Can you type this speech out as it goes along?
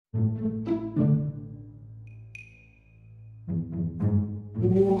Oh,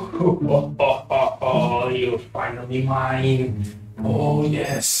 you're finally mine. Oh,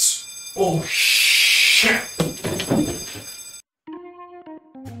 yes. Oh, shit.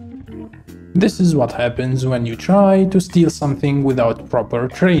 This is what happens when you try to steal something without proper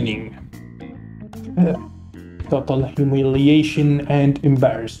training. Total humiliation and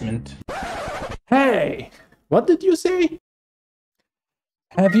embarrassment. Hey, what did you say?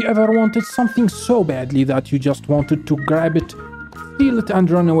 Have you ever wanted something so badly that you just wanted to grab it, steal it and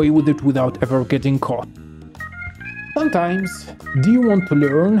run away with it without ever getting caught? Sometimes. Do you want to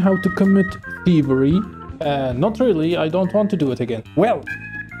learn how to commit thievery? Not really, I don't want to do it again. Well,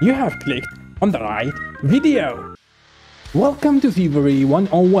 you have clicked on the right video. Welcome to Thievery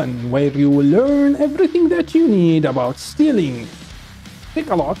 101, where you will learn everything that you need about stealing. Pick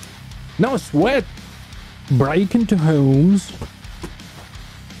a lot, no sweat, break into homes,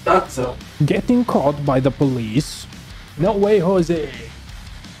 that's all. Getting caught by the police, no way Jose,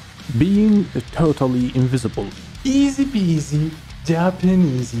 being totally invisible. Easy peasy,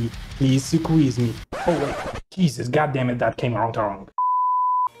 Japanesey, please squeeze me. Oh wait, Jesus, goddammit, that came out wrong.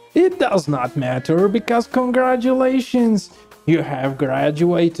 It does not matter because congratulations, you have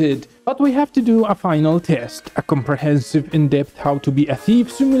graduated. But we have to do a final test, a comprehensive in-depth how to be a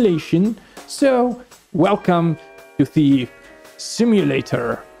thief simulation. So, welcome to Thief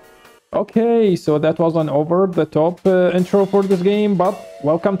Simulator. Okay, so that was an over-the-top intro for this game, but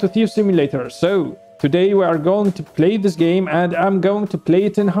welcome to Thief Simulator. So, today we are going to play this game and I'm going to play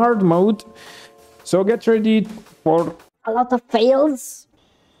it in hard mode. So get ready for a lot of fails.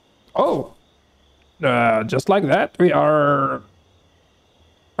 Oh, just like that, we are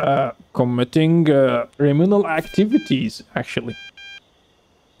committing criminal activities, actually.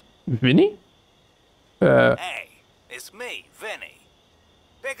 Vinny? Hey, it's me, Vinny.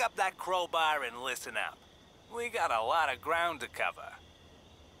 Pick up that crowbar and listen up. We got a lot of ground to cover.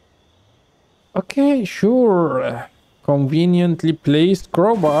 Okay, sure. Conveniently placed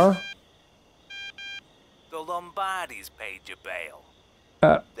crowbar. The Lombardis paid your bail.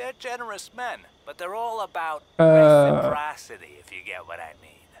 They're generous men, but they're all about reciprocity, if you get what I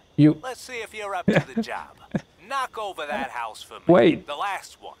mean. Let's see if you're up to the job. Knock over that house for me. Wait. The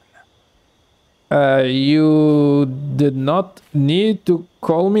last one. You did not need to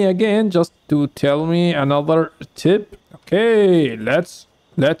call me again just to tell me another tip. Okay,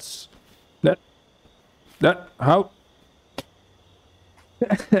 how?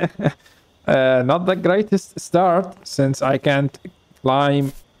 Not the greatest start since I can't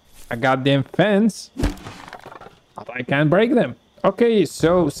climb a goddamn fence, but I can break them. Okay,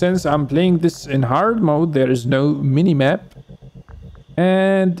 so since I'm playing this in hard mode, there is no mini-map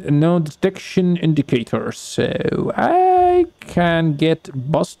and no detection indicator, so I can get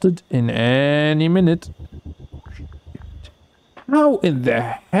busted in any minute. How in the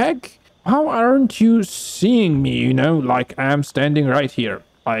heck? How aren't you seeing me, you know, like I'm standing right here?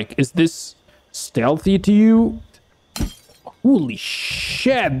 Like, is this stealthy to you? Holy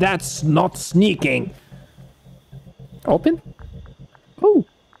shit, that's not sneaking. Open? Oh,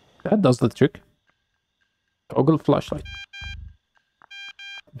 that does the trick. Toggle flashlight.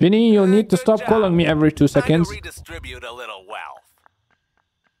 Vinny, you'll need to stop calling me every 2 seconds. Time to redistribute a little wealth.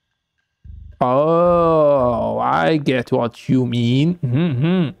 Oh, I get what you mean.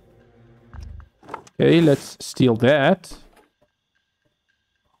 Okay, let's steal that.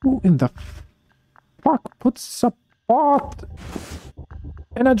 Who in the fuck puts a pot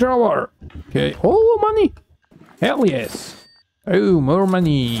in a drawer? Okay. Oh, money. Hell yes. Oh, more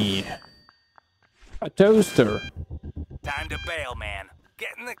money. A toaster. Time to bail, man.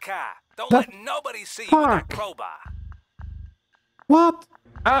 Get in the car. Don't let nobody see you with that crowbar. What?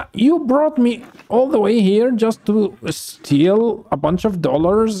 You brought me all the way here just to steal a bunch of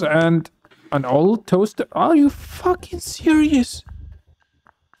dollars and an old toaster? Are you fucking serious?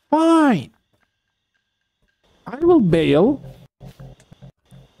 Fine. I will bail.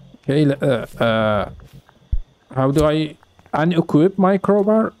 Okay, how do I unequip my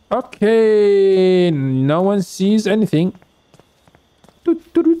crowbar? Okay, no one sees anything.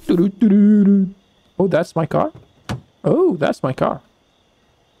 Oh, that's my car? Oh, that's my car.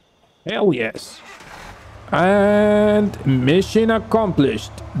 Hell yes. And mission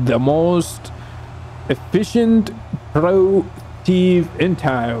accomplished. The most efficient pro thief in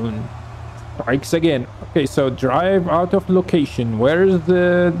town. Strikes again. Okay, so drive out of location. Where is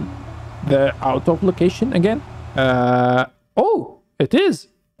the out of location again? Oh, it is.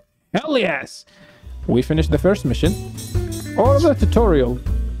 Hell yes. We finished the first mission. Or the tutorial.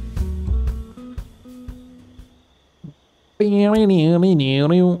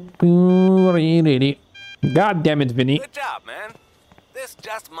 God damn it, Vinny. Good job, man. This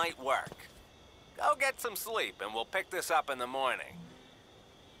just might work. Go get some sleep and we'll pick this up in the morning.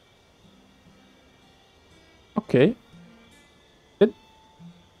 Okay.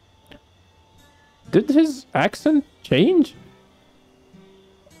 Did his accent change?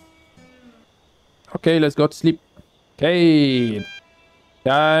 Okay, let's go to sleep. Okay.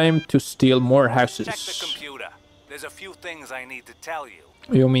 Time to steal more houses. Check the computer. There's a few things I need to tell you.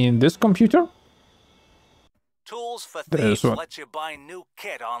 You mean this computer? Tools for Thieves lets you buy new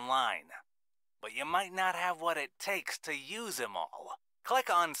kit online. But you might not have what it takes to use them all. Click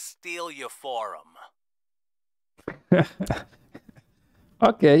on Steal Your Forum.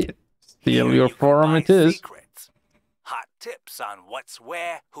 Okay. Steal Your Forum it is. Secrets. Hot tips on what's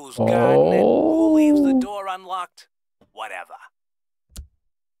where, who's gotten it, who leaves the door unlocked, whatever.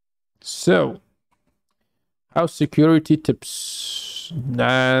 So, house security tips.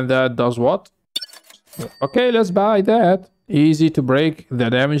 And that does what? Okay, let's buy that. Easy to break the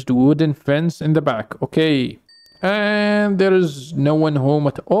damaged wooden fence in the back. Okay. And there is no one home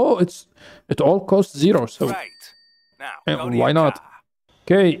at all. It all costs 0, so right. Now, why not?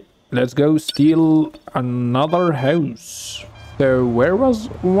 Okay, let's go steal another house. So where was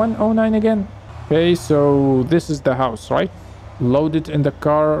 109 again? Okay, so this is the house, right? Load it in the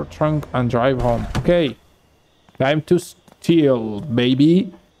car trunk and drive home. Okay, time to steal,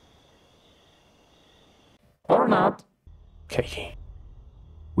 baby. Or not. Okay,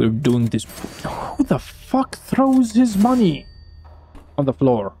 we're doing this. Who the fuck throws his money on the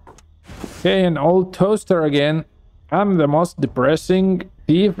floor? Okay, an old toaster again. I'm the most depressing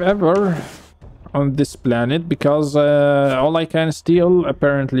thief ever on this planet because all I can steal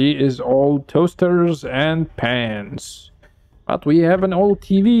apparently is old toasters and pans. But we have an old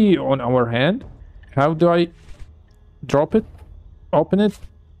TV on our hand. How do I drop it? Open it?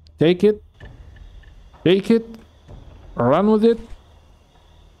 Take it? Take it? Run with it?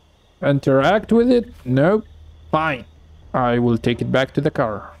 Interact with it? Nope. Fine. I will take it back to the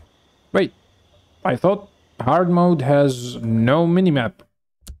car. Wait. I thought hard mode has no minimap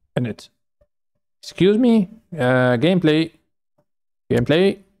in it. Excuse me? Gameplay.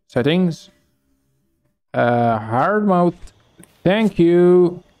 Gameplay. Settings. Hard mode. Thank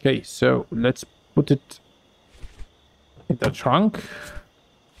you. Okay, so let's put it in the trunk.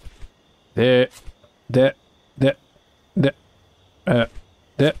 Okay,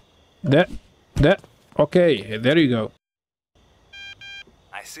 there you go.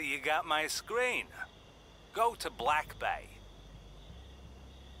 I see you got my screen. Go to Black Bay.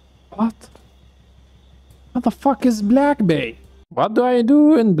 What? What the fuck is Black Bay? What do I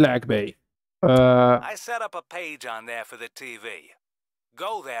do in Black Bay? I set up a page on there for the TV.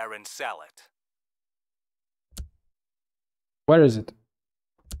 Go there and sell it. Where is it?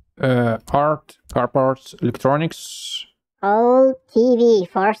 Art, car parts, electronics. Old TV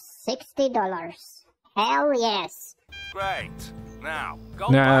for $60. Hell yes. Great. Now,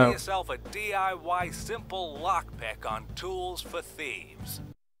 go buy yourself a DIY simple lockpick on Tools for Thieves.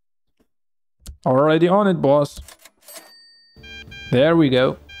 Already on it, boss. There we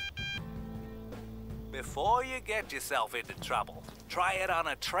go. Before you get yourself into trouble, try it on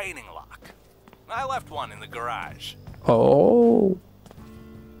a training lock. I left one in the garage. Oh.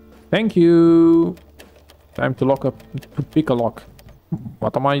 Thank you. Time to lock up, to pick a lock.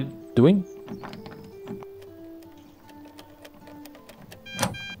 What am I doing?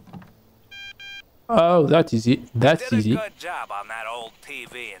 Oh, that's easy. That's easy. Did a good job on that old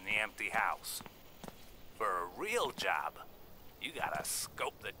TV in the empty house. For a real job, you gotta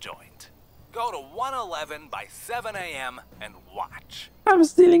scope the joint. Go to 111 by 7 a.m. and watch. I'm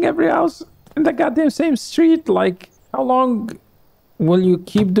stealing every house in the goddamn same street. Like, how long will you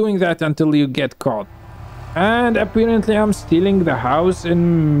keep doing that until you get caught? And apparently I'm stealing the house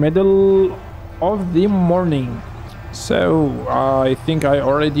in middle of the morning. So, I think I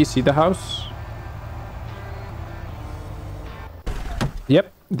already see the house.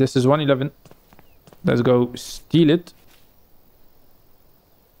 Yep, this is 111. Let's go steal it.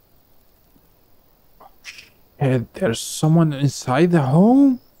 Hey, there's someone inside the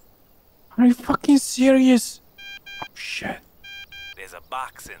home? Are you fucking serious? Oh, shit. There's a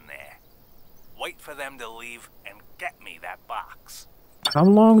box in there. Wait for them to leave and get me that box. How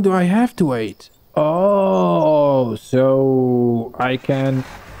long do I have to wait? Oh, so I can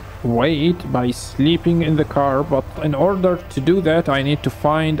wait by sleeping in the car, but in order to do that I need to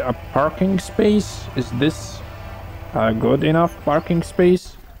find a parking space. Is this a good enough parking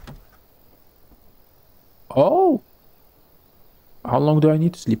space? Oh, how long do I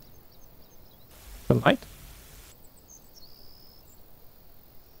need to sleep? The night?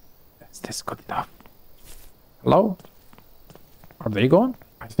 Is this good enough? Hello? Are they gone?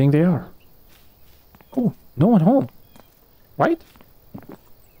 I think they are. Oh, no one home. Right?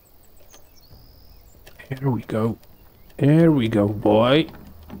 Here we go. Here we go, boy.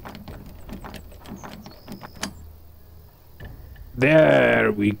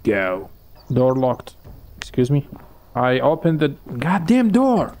 There we go. Door locked. Excuse me. I opened the goddamn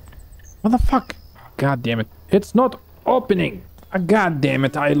door. What the fuck? God damn it. It's not opening. God damn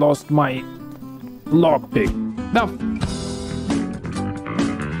it. I lost my lockpick.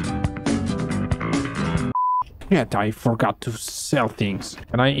 Yet I forgot to sell things.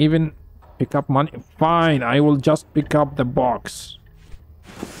 Can I even pick up money? Fine, I will just pick up the box.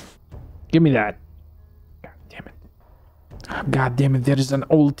 Give me that. God damn it. God damn it, there is an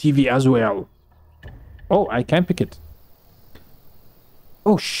old TV as well. Oh, I can't pick it.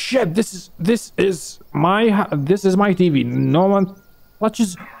 Oh shit, this is my TV. No one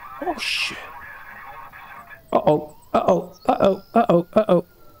touches. Oh shit. Uh-oh. Uh-oh. Uh-oh. Uh-oh. Uh-oh.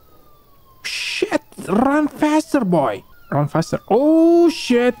 Shit! Run faster, boy! Run faster! Oh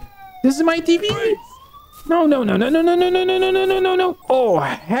shit! This is my TV! No! No! No! No! No! No! No! No! No! No! No! No! No! Oh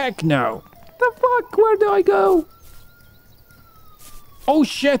heck no! The fuck? Where do I go? Oh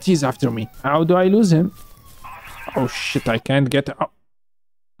shit! He's after me. How do I lose him? Oh shit! I can't get up.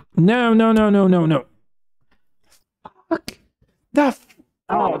 No! No! No! No! No! No! Fuck!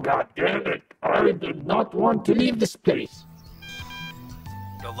 Oh god damn it! I did not want to leave this place.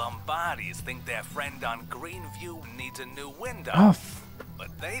 The Lombardis think their friend on Greenview needs a new window, but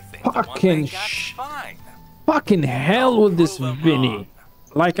they think the one they got's fine. Fucking hell with this Vinny.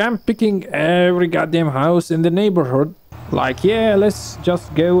 Like I'm picking every goddamn house in the neighborhood. Like, yeah, let's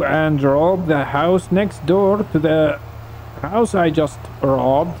just go and rob the house next door to the house I just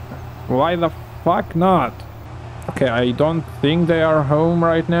robbed. Why the fuck not? Okay, I don't think they are home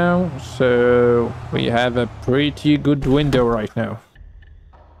right now, so we have a pretty good window right now.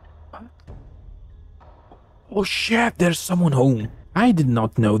 Oh shit, there's someone home. I did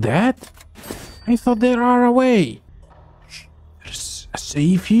not know that. I thought they are away. There's a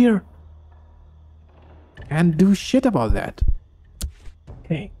safe here. Can't do shit about that.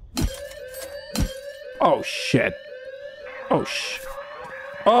 Okay. Oh shit. Oh shit.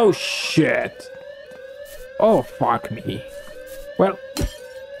 Oh shit. Oh fuck me. Well,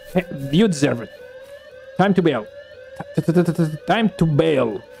 you deserve it. Time to bail. Time to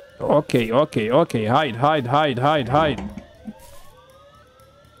bail. Okay, okay, okay. Hide, hide, hide, hide, hide.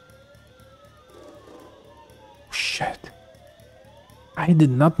 Shit. I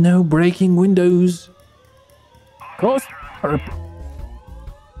did not know breaking windows. Close.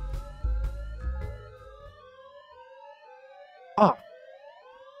 Ah.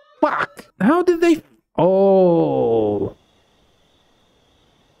 Fuck. How did they... Oh.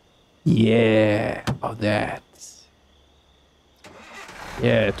 Yeah. Oh, that.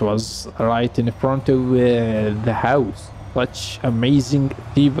 Yeah, it was right in front of the house. Such amazing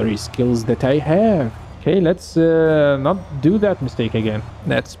thievery skills that I have. Okay, let's not do that mistake again.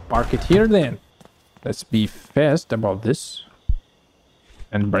 Let's park it here then. Let's be fast about this.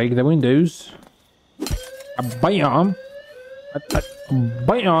 And break the windows. Bam!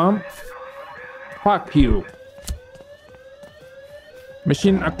 Bam! Fuck you.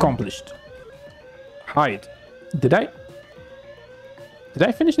 Mission accomplished. Hide. Did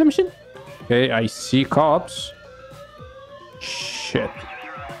I finish the mission? Okay, I see cops. Shit.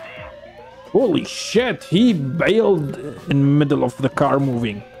 Holy shit, he bailed in the middle of the car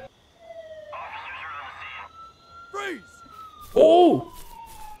moving. Freeze! Oh!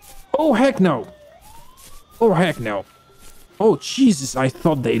 Oh, heck no. Oh, heck no. Oh, Jesus, I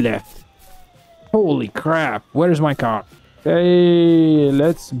thought they left. Holy crap, where's my car? Okay,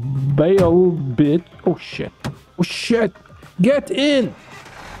 let's bail bit. Oh, shit. Oh, shit. Get in!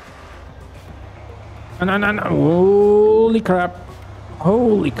 No. Holy crap.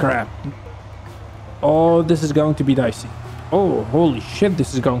 Holy crap. Oh, this is going to be dicey. Oh, holy shit,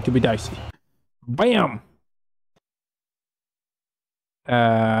 this is going to be dicey. Bam!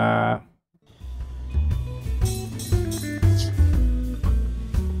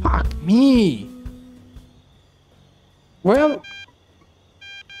 Fuck me! Well...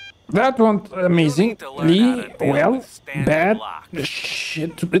 That went amazingly well. Bad.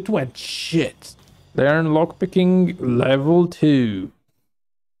 Shit. It went shit. Learn lockpicking level 2.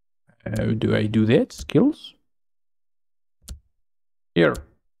 How do I do that? Skills? Here.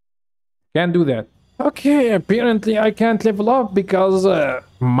 Can't do that. Okay, apparently I can't level up because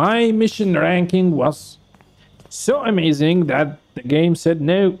my mission ranking was so amazing that the game said,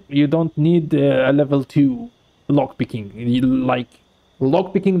 no, you don't need a level 2 lockpicking. Like,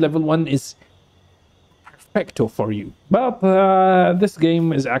 lockpicking level 1 is perfecto for you. But this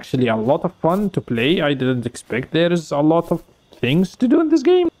game is actually a lot of fun to play. I didn't expect there's a lot of things to do in this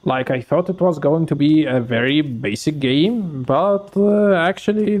game. Like, I thought it was going to be a very basic game, but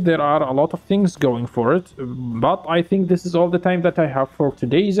actually there are a lot of things going for it. But I think this is all the time that I have for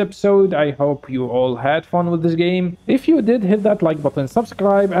today's episode. I hope you all had fun with this game. If you did, hit that like button,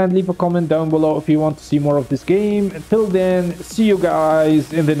 subscribe, and leave a comment down below if you want to see more of this game. Until then, see you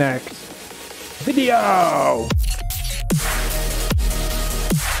guys in the next video.